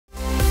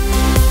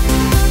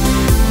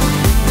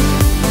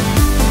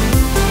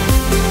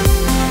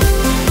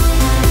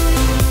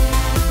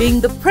Being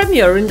the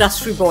premier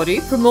industry body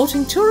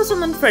promoting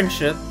tourism and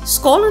friendship,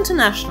 Skal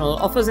International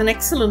offers an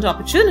excellent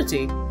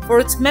opportunity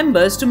for its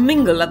members to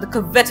mingle at the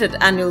coveted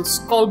annual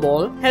Skal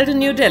Ball held in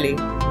New Delhi.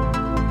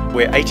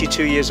 We're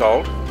 82 years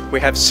old. We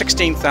have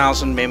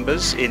 16,000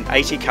 members in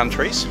 80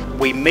 countries.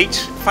 We meet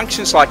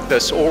functions like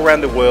this all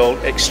around the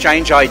world,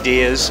 exchange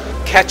ideas,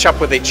 catch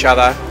up with each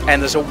other,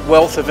 and there's a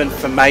wealth of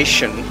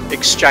information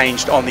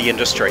exchanged on the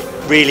industry.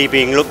 Really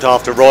being looked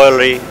after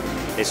royally.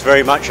 It's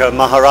very much a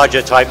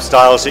Maharaja type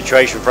style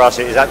situation for us.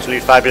 It is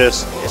absolutely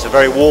fabulous. It's a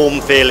very warm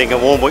feeling, a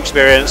warm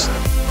experience.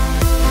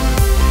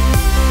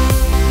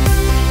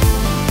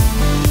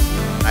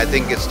 I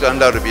think it's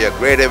turned out to be a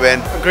great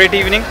event. A great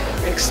evening,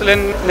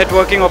 excellent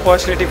networking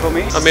opportunity for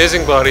me.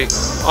 Amazing party,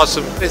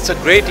 awesome. It's a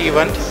great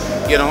event,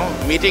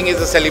 meeting is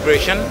a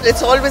celebration.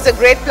 It's always a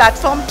great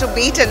platform to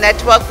meet and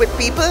network with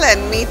people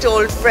and meet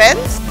old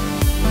friends.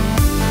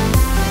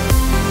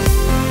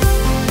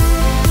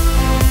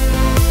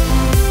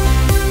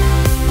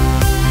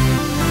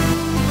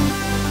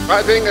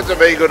 I think it's a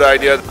very good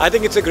idea. I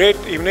think it's a great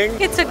evening.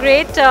 It's a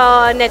great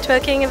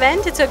networking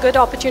event. It's a good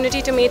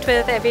opportunity to meet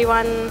with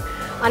everyone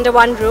under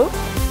one roof.